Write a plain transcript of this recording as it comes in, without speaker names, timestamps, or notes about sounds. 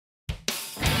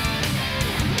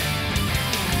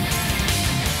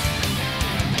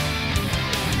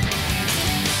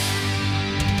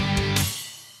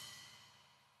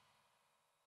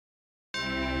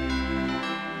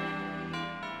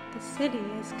city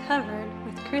is covered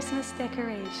with Christmas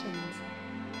decorations.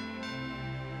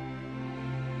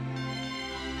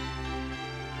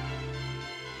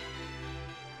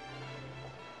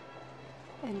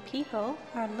 And people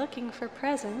are looking for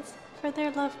presents for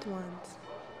their loved ones.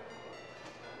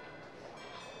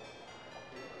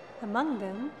 Among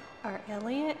them are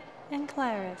Elliot and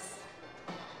Clarice.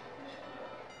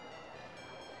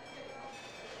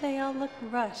 They all look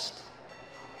rushed.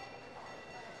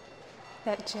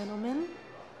 That gentleman,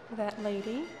 that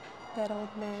lady, that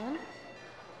old man.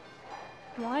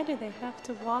 Why do they have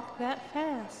to walk that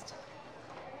fast?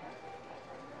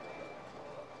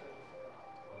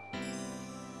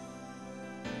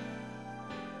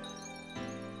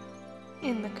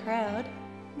 In the crowd,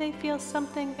 they feel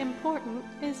something important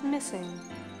is missing.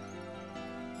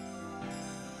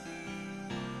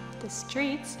 The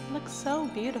streets look so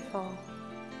beautiful.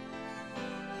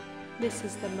 This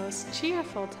is the most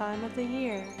cheerful time of the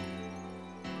year,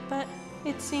 but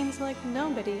it seems like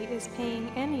nobody is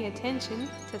paying any attention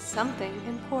to something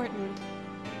important.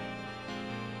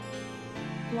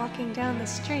 Walking down the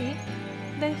street,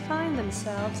 they find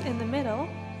themselves in the middle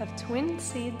of Twin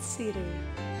Seeds City,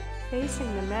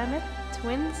 facing the mammoth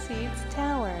Twin Seeds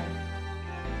Tower.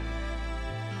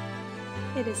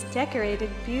 It is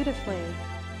decorated beautifully,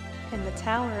 and the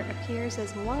tower appears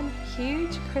as one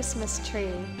huge Christmas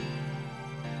tree.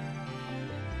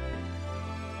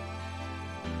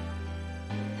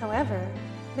 However,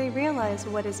 they realize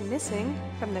what is missing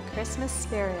from the Christmas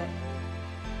spirit.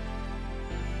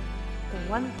 The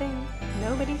one thing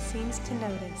nobody seems to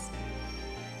notice.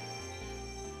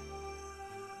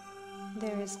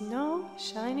 There is no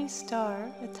shiny star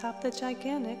atop the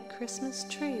gigantic Christmas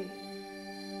tree.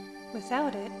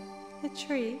 Without it, the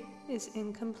tree is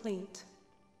incomplete.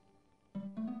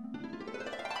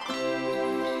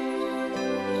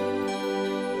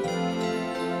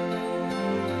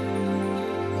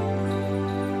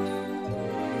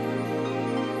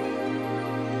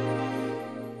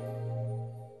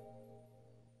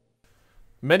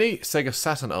 Many Sega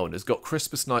Saturn owners got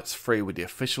Christmas nights free with the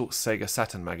official Sega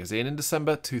Saturn magazine in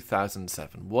December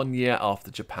 2007, 1 year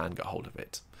after Japan got hold of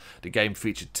it. The game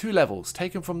featured 2 levels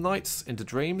taken from Nights into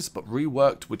Dreams but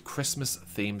reworked with Christmas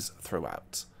themes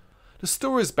throughout. The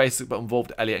story is basic but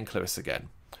involved Elliot and Clarisse again,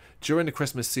 during the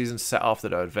Christmas season set after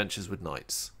their adventures with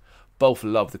Nights. Both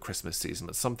love the Christmas season,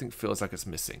 but something feels like it's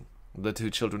missing. The 2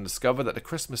 children discover that the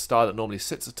Christmas star that normally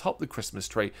sits atop the Christmas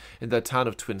tree in their town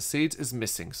of Twin Seeds is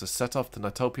missing, so set off to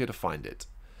Nightopia to find it.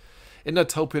 In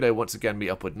Nightopia they once again meet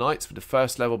up with Nights, with the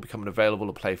first level becoming available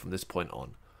to play from this point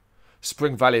on.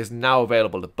 Spring Valley is now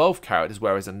available to both characters,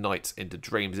 whereas in Nights into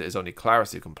Dreams it is only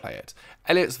Clarice who can play it.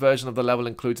 Elliot's version of the level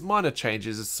includes minor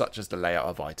changes such as the layout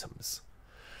of items.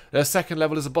 Their second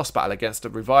level is a boss battle against a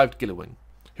revived Gillowing,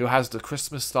 who has the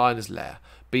Christmas star in his lair.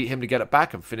 Beat him to get it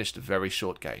back and finish the very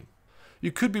short game.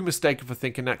 You could be mistaken for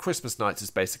thinking that Christmas Nights is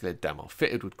basically a demo,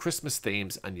 fitted with Christmas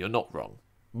themes, and you're not wrong.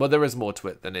 But there is more to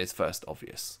it than is first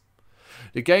obvious.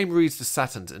 The game reads the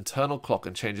Saturn's internal clock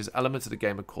and changes elements of the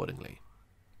game accordingly.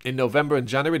 In November and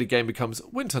January the game becomes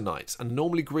Winter Nights, and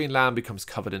normally green land becomes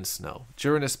covered in snow.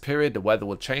 During this period the weather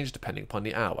will change depending upon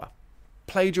the hour.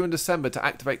 Play during December to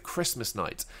activate Christmas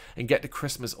Nights and get the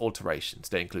Christmas alterations.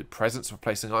 They include presents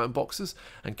replacing item boxes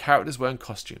and characters wearing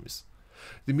costumes.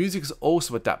 The music is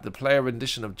also adapted to player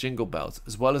rendition of Jingle Bells,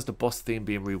 as well as the boss theme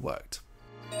being reworked.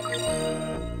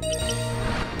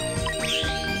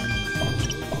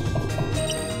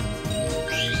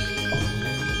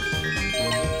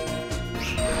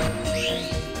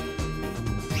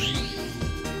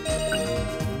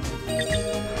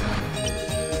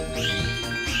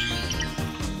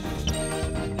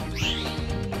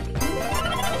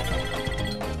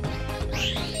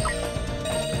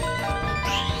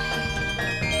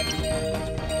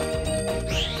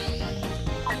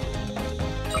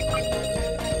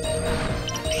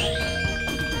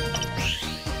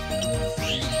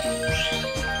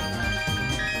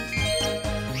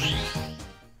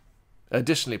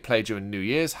 Additionally, play during New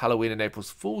Year's, Halloween and April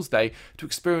Fool's Day to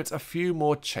experience a few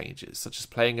more changes, such as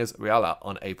playing as Riala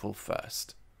on April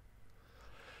 1st.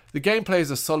 The gameplay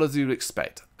is as solid as you'd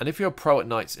expect, and if you're a pro at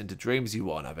Nights into Dreams you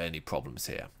won't have any problems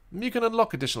here. You can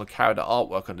unlock additional character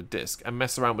artwork on the disc and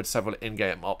mess around with several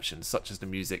in-game options such as the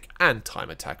music and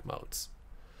time attack modes.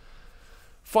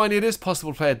 Finally, it is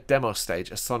possible to play a demo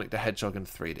stage as Sonic the Hedgehog in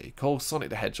 3D, called Sonic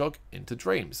the Hedgehog Into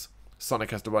Dreams.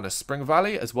 Sonic has to run as Spring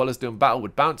Valley, as well as doing battle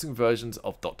with bouncing versions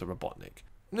of Dr. Robotnik.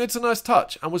 It's a nice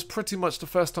touch, and was pretty much the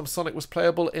first time Sonic was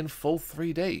playable in full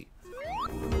 3D.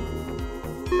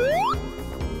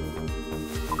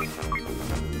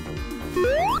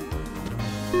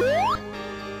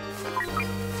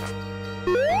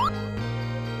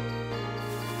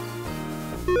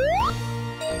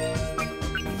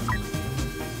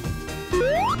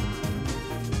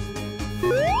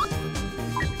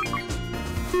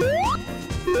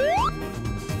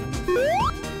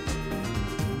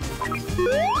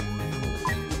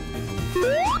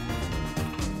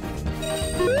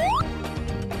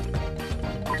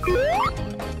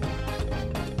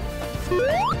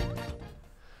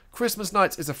 Christmas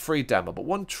Nights is a free demo, but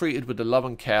one treated with the love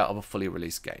and care of a fully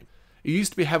released game. It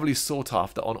used to be heavily sought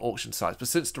after on auction sites, but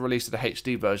since the release of the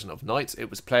HD version of Nights, it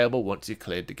was playable once you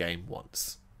cleared the game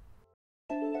once.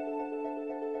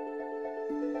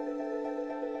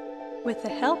 With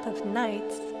the help of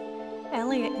Knights,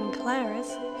 Elliot and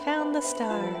Clarice found the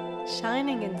star,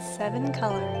 shining in 7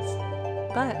 colors.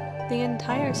 But the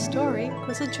entire story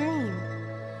was a dream.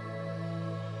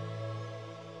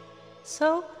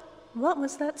 So, what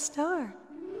was that star?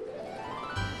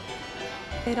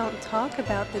 They don't talk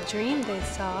about the dream they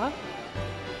saw,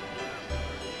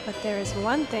 but there is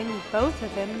one thing both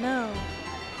of them know.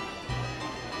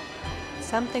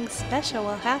 Something special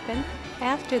will happen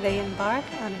after they embark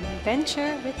on an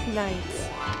adventure with Knights.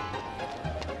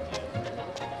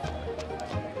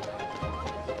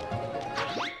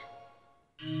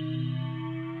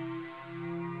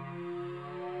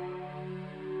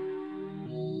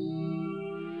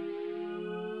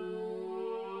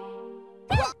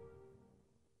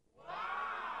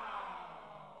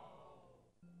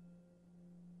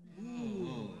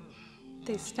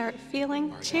 They start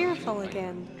feeling cheerful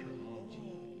again.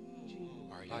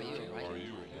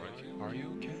 Are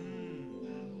you okay?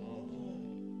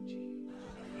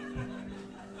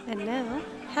 And now,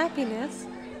 happiness,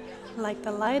 like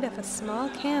the light of a small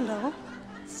candle,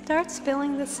 starts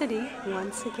filling the city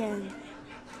once again.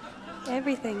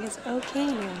 Everything is okay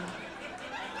now.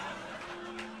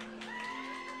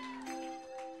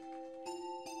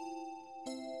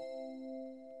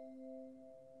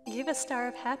 Give a star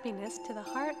of happiness to the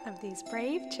heart of these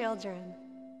brave children.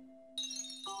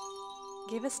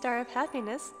 Give a star of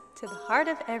happiness to the heart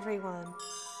of everyone.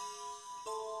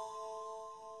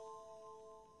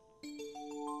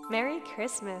 Merry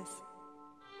Christmas!